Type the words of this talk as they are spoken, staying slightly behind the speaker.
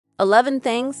11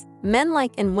 things men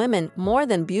like in women more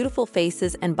than beautiful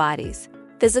faces and bodies.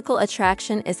 Physical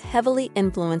attraction is heavily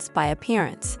influenced by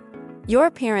appearance. Your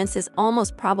appearance is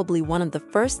almost probably one of the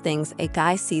first things a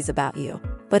guy sees about you,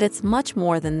 but it's much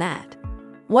more than that.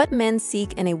 What men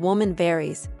seek in a woman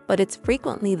varies, but it's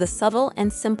frequently the subtle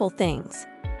and simple things.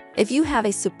 If you have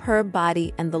a superb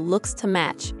body and the looks to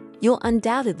match, you'll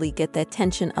undoubtedly get the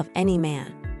attention of any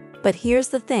man. But here's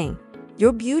the thing.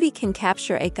 Your beauty can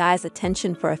capture a guy's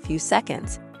attention for a few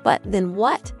seconds, but then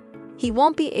what? He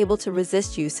won't be able to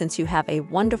resist you since you have a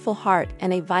wonderful heart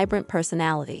and a vibrant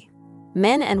personality.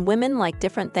 Men and women like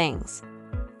different things.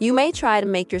 You may try to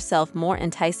make yourself more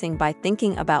enticing by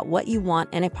thinking about what you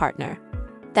want in a partner.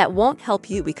 That won't help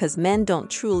you because men don't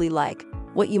truly like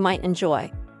what you might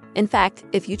enjoy. In fact,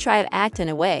 if you try to act in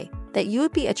a way that you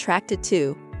would be attracted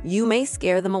to, you may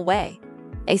scare them away.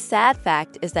 A sad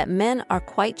fact is that men are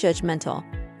quite judgmental.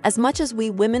 As much as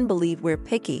we women believe we're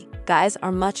picky, guys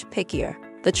are much pickier.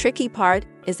 The tricky part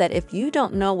is that if you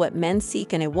don't know what men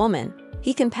seek in a woman,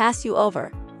 he can pass you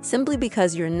over, simply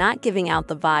because you're not giving out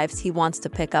the vibes he wants to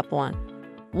pick up on.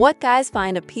 What guys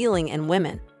find appealing in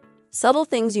women? Subtle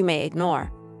things you may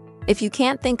ignore. If you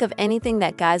can't think of anything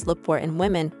that guys look for in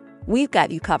women, we've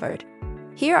got you covered.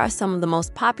 Here are some of the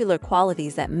most popular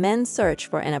qualities that men search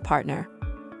for in a partner.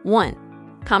 1.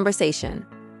 Conversation.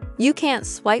 You can't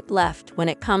swipe left when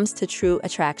it comes to true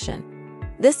attraction.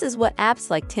 This is what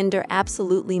apps like Tinder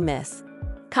absolutely miss.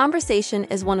 Conversation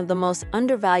is one of the most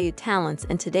undervalued talents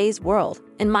in today's world,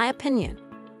 in my opinion.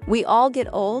 We all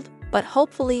get old, but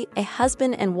hopefully a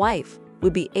husband and wife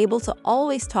would be able to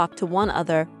always talk to one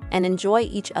another and enjoy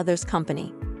each other's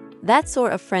company. That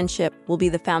sort of friendship will be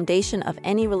the foundation of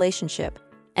any relationship,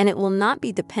 and it will not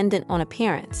be dependent on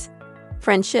appearance.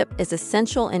 Friendship is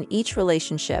essential in each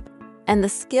relationship, and the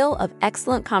skill of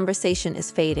excellent conversation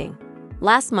is fading.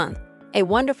 Last month, a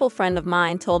wonderful friend of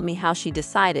mine told me how she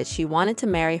decided she wanted to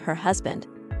marry her husband.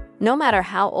 No matter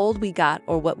how old we got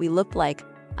or what we looked like,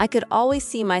 I could always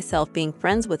see myself being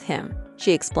friends with him,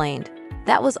 she explained.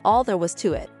 That was all there was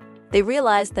to it. They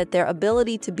realized that their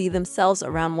ability to be themselves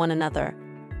around one another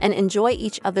and enjoy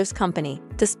each other's company,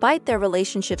 despite their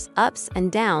relationship's ups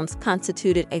and downs,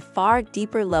 constituted a far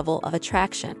deeper level of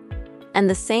attraction. And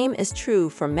the same is true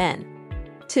for men.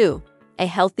 2. A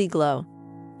healthy glow.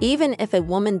 Even if a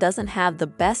woman doesn't have the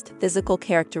best physical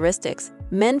characteristics,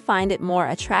 men find it more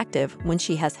attractive when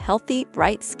she has healthy,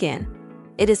 bright skin.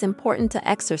 It is important to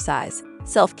exercise,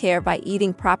 self-care by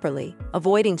eating properly,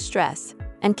 avoiding stress,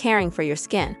 and caring for your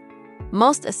skin.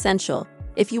 Most essential,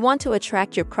 if you want to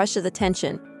attract your crush's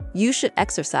attention, you should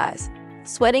exercise.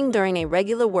 Sweating during a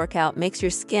regular workout makes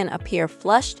your skin appear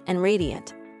flushed and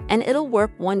radiant, and it'll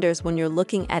work wonders when you're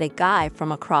looking at a guy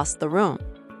from across the room.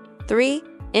 3.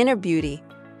 Inner beauty.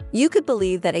 You could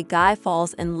believe that a guy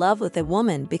falls in love with a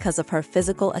woman because of her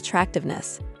physical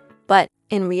attractiveness. But,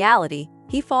 in reality,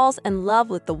 he falls in love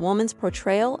with the woman's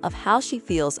portrayal of how she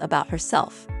feels about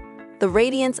herself. The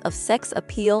radiance of sex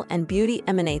appeal and beauty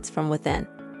emanates from within.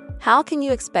 How can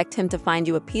you expect him to find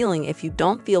you appealing if you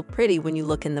don't feel pretty when you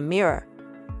look in the mirror?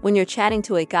 When you're chatting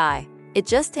to a guy, it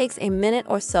just takes a minute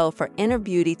or so for inner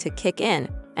beauty to kick in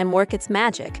and work its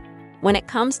magic. When it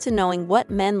comes to knowing what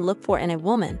men look for in a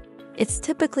woman, it's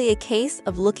typically a case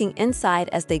of looking inside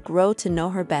as they grow to know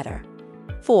her better.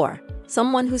 4.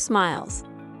 Someone who smiles.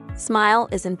 Smile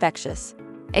is infectious.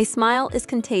 A smile is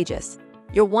contagious.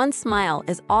 Your one smile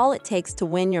is all it takes to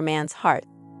win your man's heart.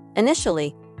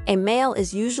 Initially, a male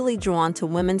is usually drawn to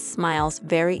women's smiles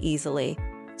very easily,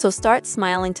 so start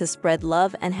smiling to spread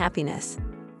love and happiness.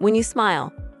 When you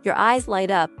smile, your eyes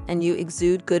light up and you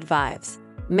exude good vibes.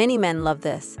 Many men love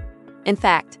this. In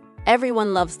fact,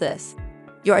 everyone loves this.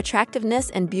 Your attractiveness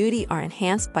and beauty are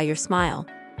enhanced by your smile,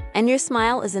 and your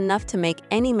smile is enough to make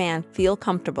any man feel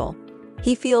comfortable.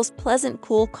 He feels pleasant,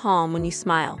 cool, calm when you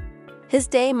smile. His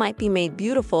day might be made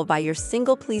beautiful by your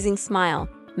single pleasing smile.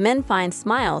 Men find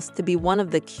smiles to be one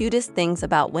of the cutest things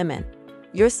about women.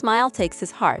 Your smile takes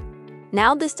his heart.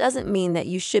 Now, this doesn't mean that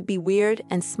you should be weird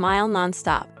and smile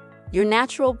nonstop. Your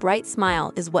natural, bright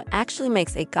smile is what actually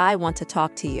makes a guy want to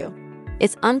talk to you.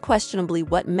 It's unquestionably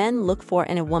what men look for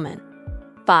in a woman.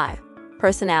 5.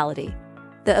 Personality.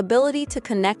 The ability to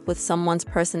connect with someone's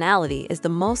personality is the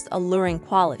most alluring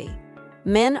quality.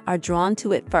 Men are drawn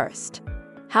to it first.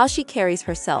 How she carries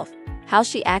herself, how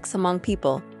she acts among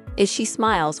people, if she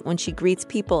smiles when she greets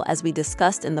people as we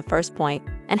discussed in the first point,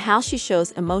 and how she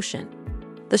shows emotion.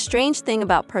 The strange thing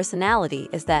about personality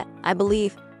is that, I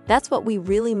believe, that's what we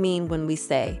really mean when we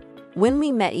say, when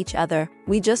we met each other,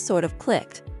 we just sort of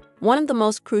clicked. One of the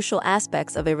most crucial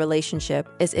aspects of a relationship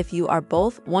is if you are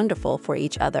both wonderful for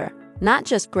each other. not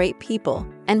just great people,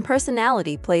 and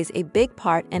personality plays a big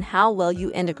part in how well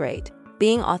you integrate.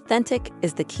 Being authentic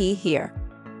is the key here,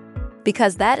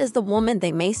 because that is the woman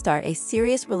they may start a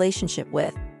serious relationship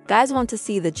with. Guys want to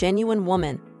see the genuine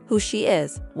woman, who she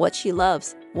is, what she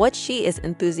loves, what she is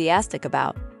enthusiastic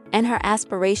about, and her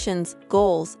aspirations,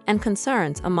 goals, and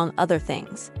concerns, among other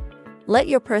things. Let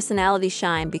your personality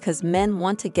shine because men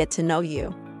want to get to know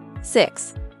you.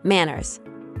 6. Manners.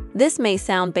 This may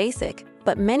sound basic,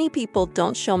 but many people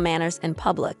don't show manners in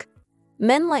public.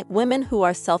 Men like women who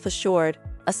are self-assured,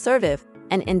 assertive,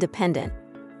 and independent.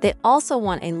 They also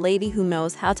want a lady who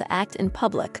knows how to act in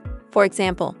public. For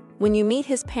example, when you meet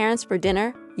his parents for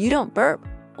dinner, you don't burp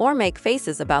or make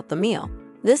faces about the meal.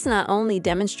 This not only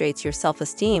demonstrates your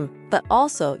self-esteem, but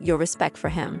also your respect for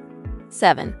him.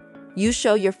 7. You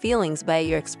show your feelings by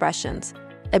your expressions.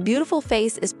 A beautiful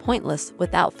face is pointless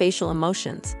without facial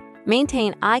emotions.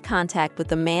 Maintain eye contact with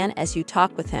the man as you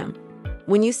talk with him.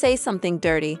 When you say something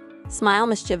dirty, smile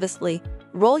mischievously,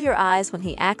 roll your eyes when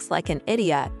he acts like an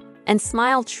idiot, and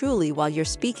smile truly while you're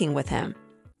speaking with him.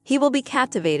 He will be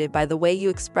captivated by the way you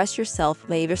express yourself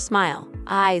via your smile,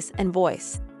 eyes, and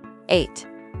voice. 8.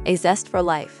 A zest for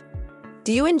life.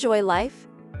 Do you enjoy life?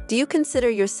 Do you consider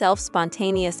yourself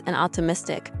spontaneous and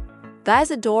optimistic?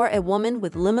 Guys adore a woman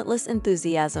with limitless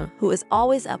enthusiasm who is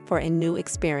always up for a new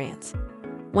experience.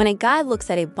 When a guy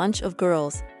looks at a bunch of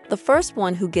girls, the first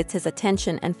one who gets his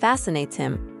attention and fascinates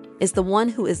him is the one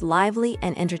who is lively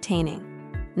and entertaining.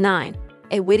 9.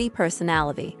 A witty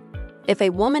personality. If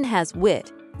a woman has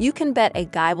wit, you can bet a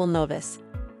guy will notice.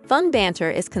 Fun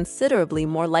banter is considerably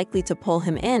more likely to pull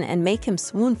him in and make him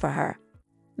swoon for her.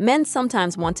 Men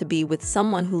sometimes want to be with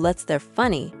someone who lets their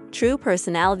funny, true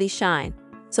personality shine,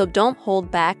 so don't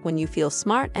hold back when you feel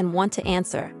smart and want to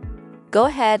answer. Go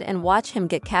ahead and watch him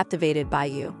get captivated by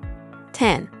you.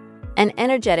 10. An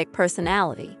energetic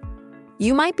personality.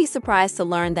 You might be surprised to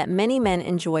learn that many men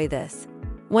enjoy this.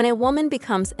 When a woman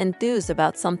becomes enthused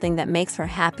about something that makes her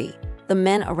happy, the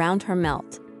men around her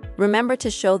melt. Remember to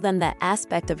show them that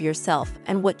aspect of yourself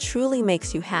and what truly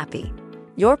makes you happy.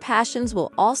 Your passions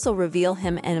will also reveal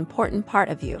him an important part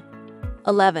of you.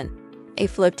 11. A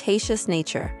flirtatious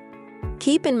nature.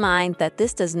 Keep in mind that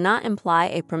this does not imply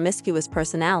a promiscuous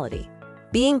personality.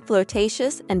 Being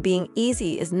flirtatious and being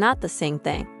easy is not the same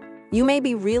thing. You may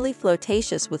be really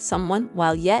flirtatious with someone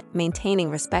while yet maintaining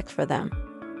respect for them.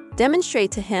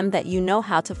 Demonstrate to him that you know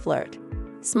how to flirt.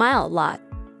 Smile a lot.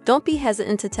 Don't be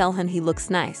hesitant to tell him he looks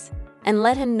nice, and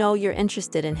let him know you're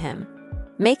interested in him.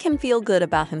 Make him feel good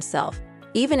about himself,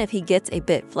 even if he gets a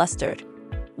bit flustered.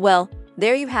 Well,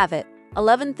 there you have it.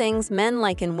 11 things men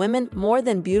like in women more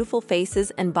than beautiful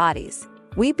faces and bodies.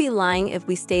 We'd be lying if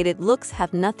we stated looks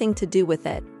have nothing to do with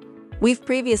it. We've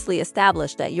previously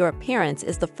established that your appearance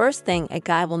is the first thing a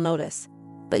guy will notice,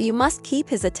 but you must keep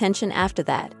his attention after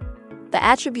that. The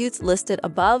attributes listed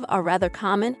above are rather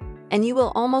common, and you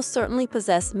will almost certainly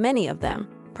possess many of them,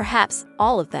 perhaps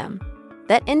all of them.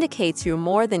 That indicates you're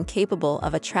more than capable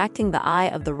of attracting the eye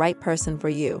of the right person for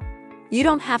you. You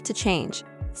don't have to change.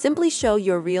 Simply show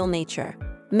your real nature.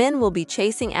 Men will be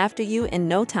chasing after you in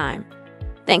no time.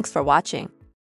 Thanks for watching.